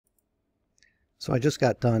So I just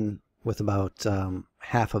got done with about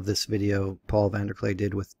half of this video Paul Vanderklay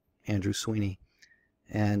did with Andrew Sweeney,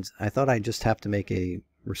 and I thought I'd just have to make a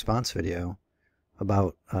response video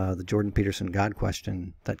about the Jordan Peterson God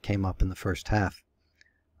question that came up in the first half.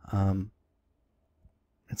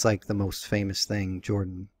 It's like the most famous thing,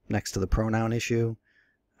 Jordan, next to the pronoun issue.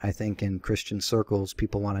 I think in Christian circles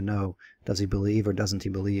people want to know, does he believe or doesn't he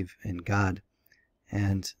believe in God?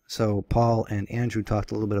 And so Paul and Andrew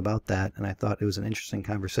talked a little bit about that, and I thought it was an interesting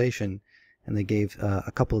conversation, and they gave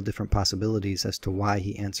a couple of different possibilities as to why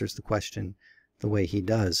he answers the question the way he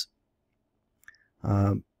does.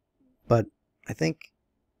 But I think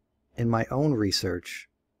in my own research,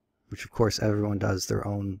 which of course everyone does their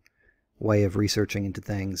own way of researching into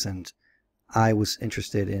things, and I was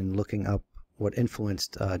interested in looking up what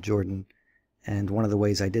influenced Jordan, and one of the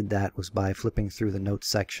ways I did that was by flipping through the notes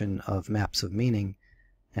section of Maps of Meaning,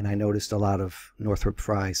 and I noticed a lot of Northrop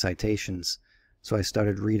Frye citations. So I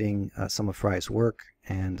started reading some of Frye's work,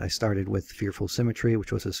 and I started with Fearful Symmetry,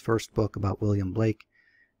 which was his first book about William Blake,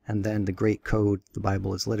 and then The Great Code, The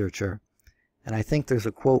Bible as Literature. And I think there's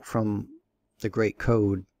a quote from The Great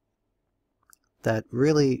Code that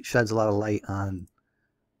really sheds a lot of light on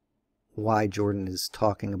why Jordan is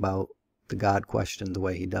talking about the God question the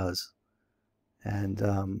way he does. And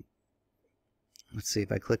let's see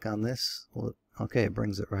if I click on this. Well, okay, it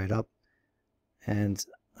brings it right up. And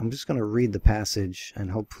I'm just going to read the passage, and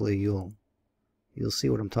hopefully you'll see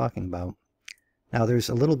what I'm talking about. Now, there's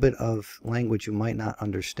a little bit of language you might not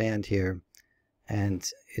understand here, and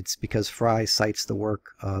it's because Frye cites the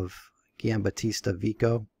work of Giambattista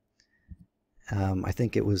Vico. I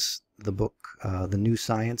think it was the book The New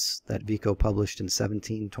Science that Vico published in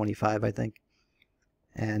 1725, I think.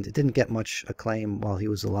 And it didn't get much acclaim while he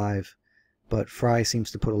was alive, but Frye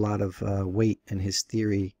seems to put a lot of weight in his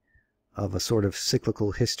theory of a sort of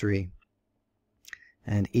cyclical history.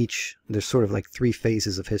 And there's sort of like 3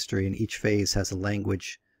 phases of history, and each phase has a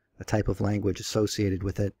language, a type of language associated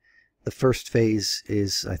with it. The first phase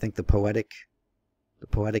is, I think, the poetic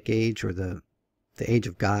age, or the age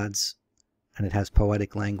of gods, and it has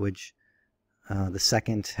poetic language. The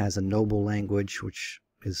second has a noble language, which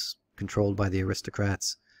is controlled by the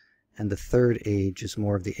aristocrats, and the third age is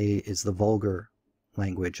more of the vulgar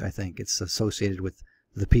language. I think it's associated with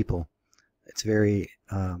the people. It's very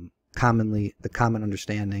commonly the common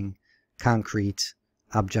understanding, concrete,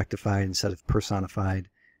 objectified instead of personified,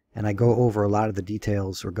 and I go over a lot of the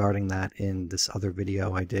details regarding that in this other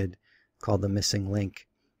video I did called The Missing Link.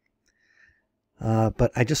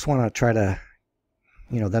 But I just want to try to,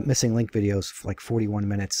 that Missing Link video is like 41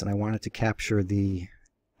 minutes, and I wanted to capture the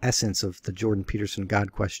essence of the Jordan Peterson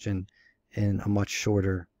God question in a much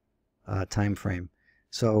shorter time frame.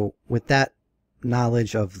 So with that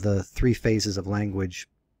knowledge of the 3 phases of language,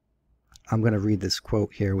 I'm going to read this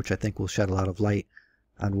quote here, which I think will shed a lot of light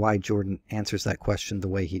on why Jordan answers that question the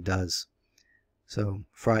way he does. So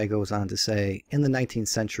Frye goes on to say, in the 19th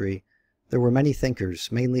century, there were many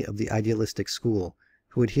thinkers, mainly of the idealistic school,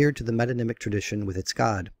 who adhered to the metonymic tradition with its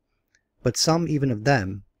God. But some, even of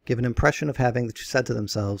them, give an impression of having said to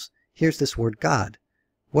themselves, here's this word God.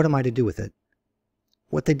 What am I to do with it?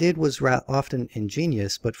 What they did was often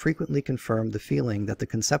ingenious, but frequently confirmed the feeling that the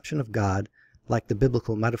conception of God, like the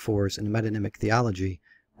biblical metaphors in metonymic theology,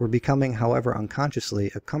 were becoming, however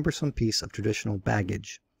unconsciously, a cumbersome piece of traditional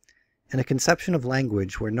baggage. In a conception of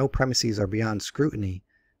language where no premises are beyond scrutiny,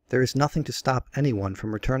 there is nothing to stop anyone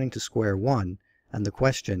from returning to square one, and the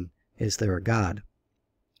question, is there a God?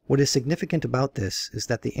 What is significant about this is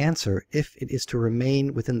that the answer, if it is to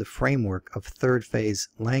remain within the framework of third phase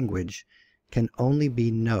language, can only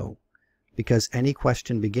be no, because any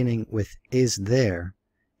question beginning with is there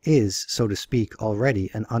is, so to speak,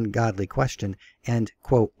 already an ungodly question, and,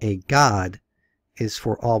 quote, a God is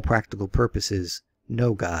for all practical purposes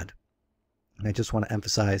no God. And I just want to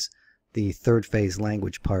emphasize the third phase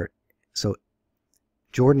language part. So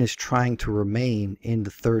Jordan is trying to remain in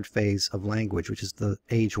the third phase of language, which is the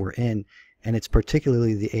age we're in, and it's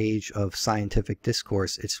particularly the age of scientific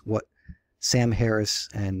discourse. It's what Sam Harris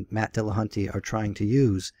and Matt Dillahunty are trying to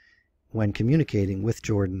use when communicating with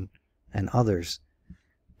Jordan and others.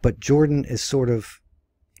 But Jordan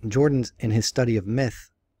in his study of myth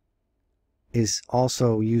is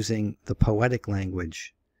also using the poetic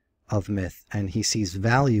language of myth, and he sees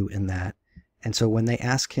value in that. And so when they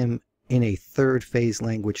ask him in a third phase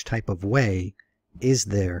language type of way, is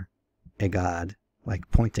there a God? Like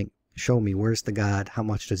pointing, show me, where's the God? How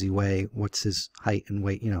much does he weigh? What's his height and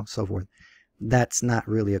weight? So forth. That's not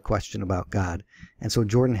really a question about God. And so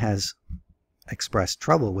Jordan has expressed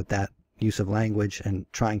trouble with that use of language and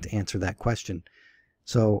trying to answer that question.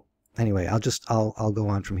 So anyway, I'll go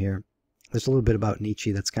on from here. There's a little bit about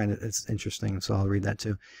Nietzsche that's it's interesting, so I'll read that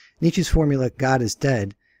too. Nietzsche's formula, God is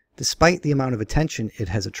dead, despite the amount of attention it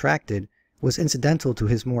has attracted, was incidental to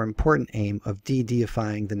his more important aim of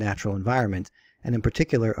de-deifying the natural environment, and in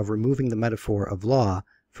particular of removing the metaphor of law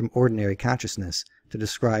from ordinary consciousness to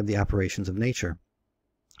describe the operations of nature.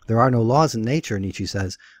 There are no laws in nature, Nietzsche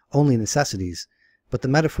says, only necessities, but the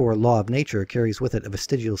metaphor law of nature carries with it a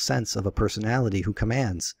vestigial sense of a personality who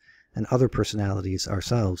commands, and other personalities,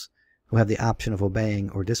 ourselves, who have the option of obeying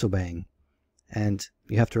or disobeying. And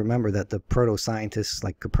you have to remember that the proto-scientists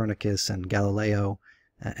like Copernicus and Galileo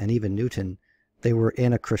and even Newton, they were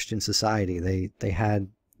in a Christian society. They had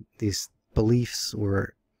these beliefs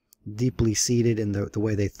were deeply seated in the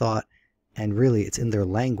way they thought, and really it's in their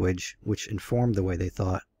language which informed the way they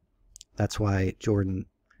thought. That's why Jordan,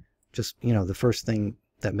 just, the first thing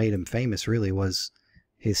that made him famous really was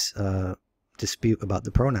his dispute about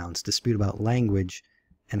the pronouns, dispute about language,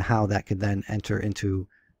 and how that could then enter into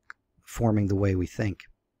forming the way we think.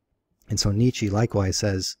 And so Nietzsche likewise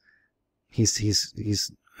says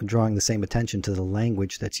he's drawing the same attention to the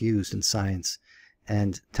language that's used in science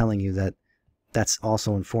and telling you that that's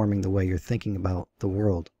also informing the way you're thinking about the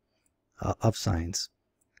world of science.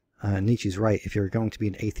 Nietzsche's right. If you're going to be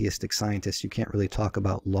an atheistic scientist, you can't really talk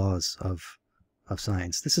about laws of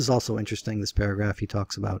science. This is also interesting, this paragraph. He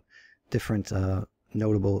talks about different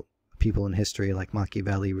notable people in history like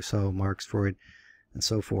Machiavelli, Rousseau, Marx, Freud, and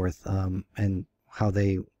so forth, and how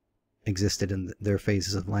they existed in their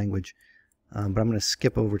phases of language. But I'm going to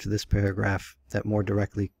skip over to this paragraph that more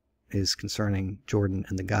directly is concerning Jordan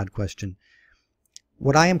and the God question.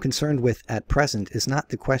 What I am concerned with at present is not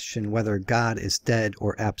the question whether God is dead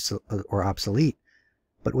or obsolete,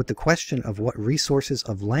 but with the question of what resources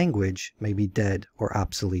of language may be dead or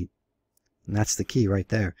obsolete. And that's the key right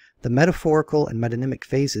there. The metaphorical and metonymic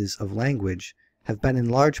phases of language have been in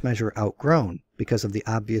large measure outgrown because of the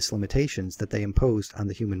obvious limitations that they imposed on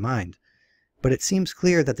the human mind. But it seems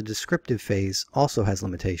clear that the descriptive phase also has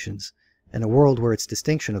limitations, in a world where its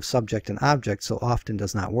distinction of subject and object so often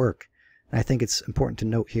does not work. And I think it's important to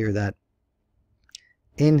note here that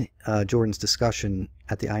in Jordan's discussion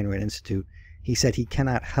at the Ayn Rand Institute, he said he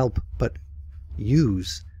cannot help but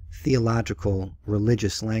use theological,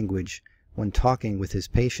 religious language when talking with his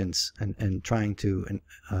patients and trying to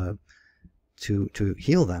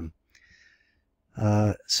heal them.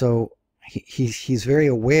 So he's very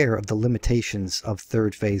aware of the limitations of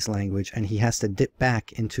third phase language, and he has to dip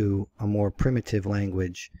back into a more primitive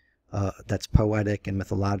language that's poetic and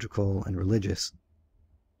mythological and religious.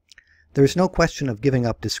 There is no question of giving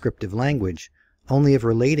up descriptive language, only of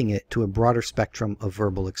relating it to a broader spectrum of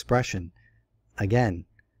verbal expression. Again,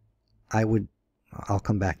 I'll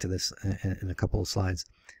come back to this in a couple of slides.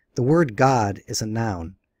 The word God is a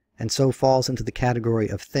noun, and so falls into the category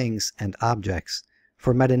of things and objects.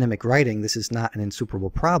 For metonymic writing, this is not an insuperable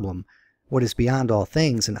problem. What is beyond all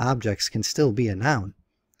things and objects can still be a noun,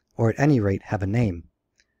 or at any rate have a name.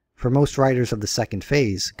 For most writers of the second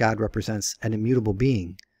phase, God represents an immutable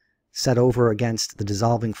being, set over against the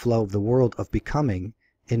dissolving flow of the world of becoming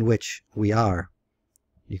in which we are.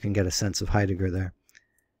 You can get a sense of Heidegger there.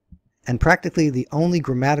 And practically the only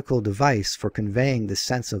grammatical device for conveying this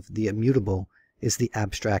sense of the immutable is the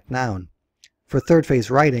abstract noun. For third phase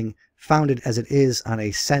writing, founded as it is on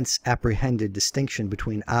a sense-apprehended distinction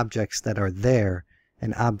between objects that are there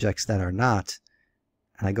and objects that are not,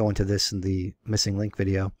 and I go into this in the missing link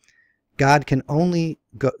video, God can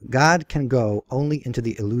go only into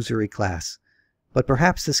the illusory class. But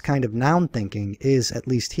perhaps this kind of noun thinking is, at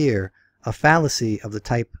least here, a fallacy of the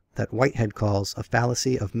type that Whitehead calls a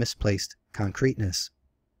fallacy of misplaced concreteness.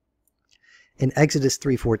 In Exodus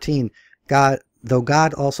 3:14, though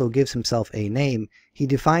God also gives himself a name, he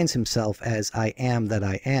defines himself as I am that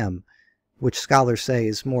I am, which scholars say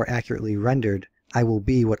is more accurately rendered, I will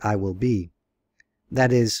be what I will be.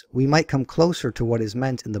 That is, we might come closer to what is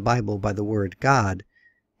meant in the Bible by the word God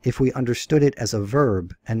if we understood it as a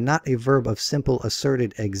verb, and not a verb of simple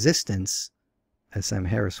asserted existence, as Sam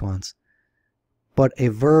Harris wants, but a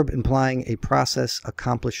verb implying a process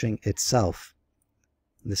accomplishing itself.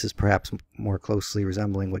 This is perhaps more closely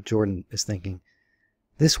resembling what Jordan is thinking.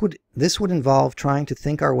 This would involve trying to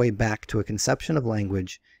think our way back to a conception of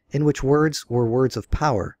language in which words were words of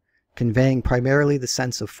power, conveying primarily the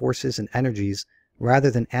sense of forces and energies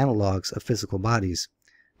rather than analogues of physical bodies.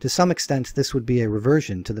 To some extent, this would be a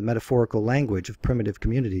reversion to the metaphorical language of primitive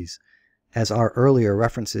communities, as our earlier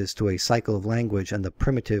references to a cycle of language and the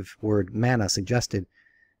primitive word mana suggested,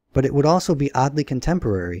 but it would also be oddly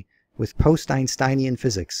contemporary with post-Einsteinian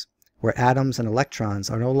physics, where atoms and electrons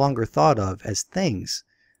are no longer thought of as things,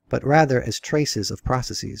 but rather as traces of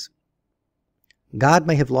processes. God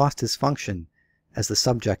may have lost his function as the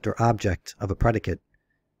subject or object of a predicate,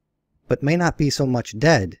 but may not be so much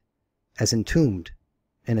dead as entombed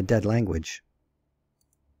in a dead language.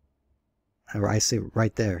 Or I say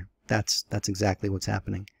right there, that's exactly what's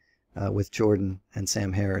happening with Jordan and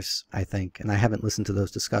Sam Harris, I think. And I haven't listened to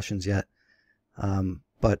those discussions yet,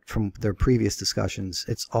 but from their previous discussions,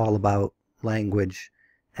 it's all about language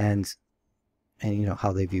and you know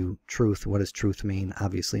how they view truth. What does truth mean?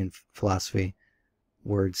 Obviously, in philosophy,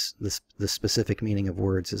 words, the specific meaning of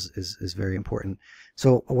words is very important.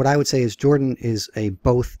 So what I would say is Jordan is a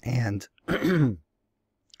both and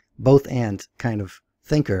both and kind of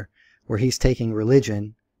thinker, where he's taking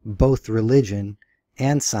religion, both religion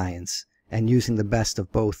and science, and using the best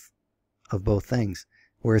of both things.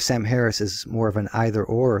 Whereas Sam Harris is more of an either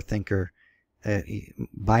or thinker,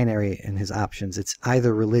 binary in his options. It's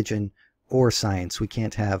either religion or science. We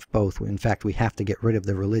can't have both. In fact, we have to get rid of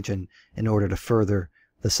the religion in order to further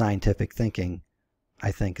the scientific thinking,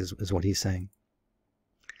 I think, is what he's saying.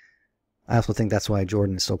 I also think that's why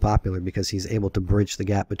Jordan is so popular, because he's able to bridge the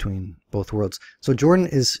gap between both worlds. So Jordan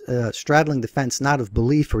is straddling the fence not of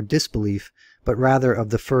belief or disbelief, but rather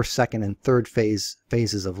of the first, second, and third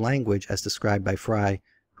phases of language, as described by Fry,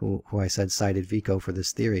 who I said cited Vico for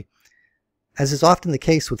this theory. As is often the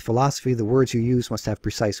case with philosophy, the words you use must have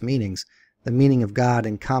precise meanings. The meaning of God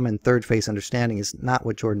in common third phase understanding is not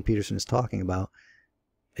what Jordan Peterson is talking about.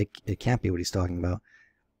 It can't be what he's talking about.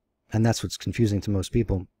 And that's what's confusing to most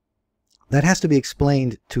people. That has to be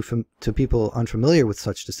explained to people unfamiliar with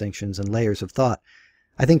such distinctions and layers of thought.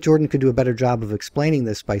 I think Jordan could do a better job of explaining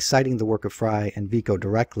this by citing the work of Fry and Vico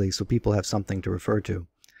directly, so people have something to refer to.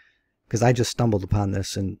 Because I just stumbled upon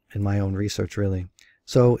this in my own research, really.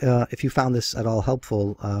 So if you found this at all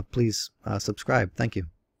helpful, please subscribe. Thank you.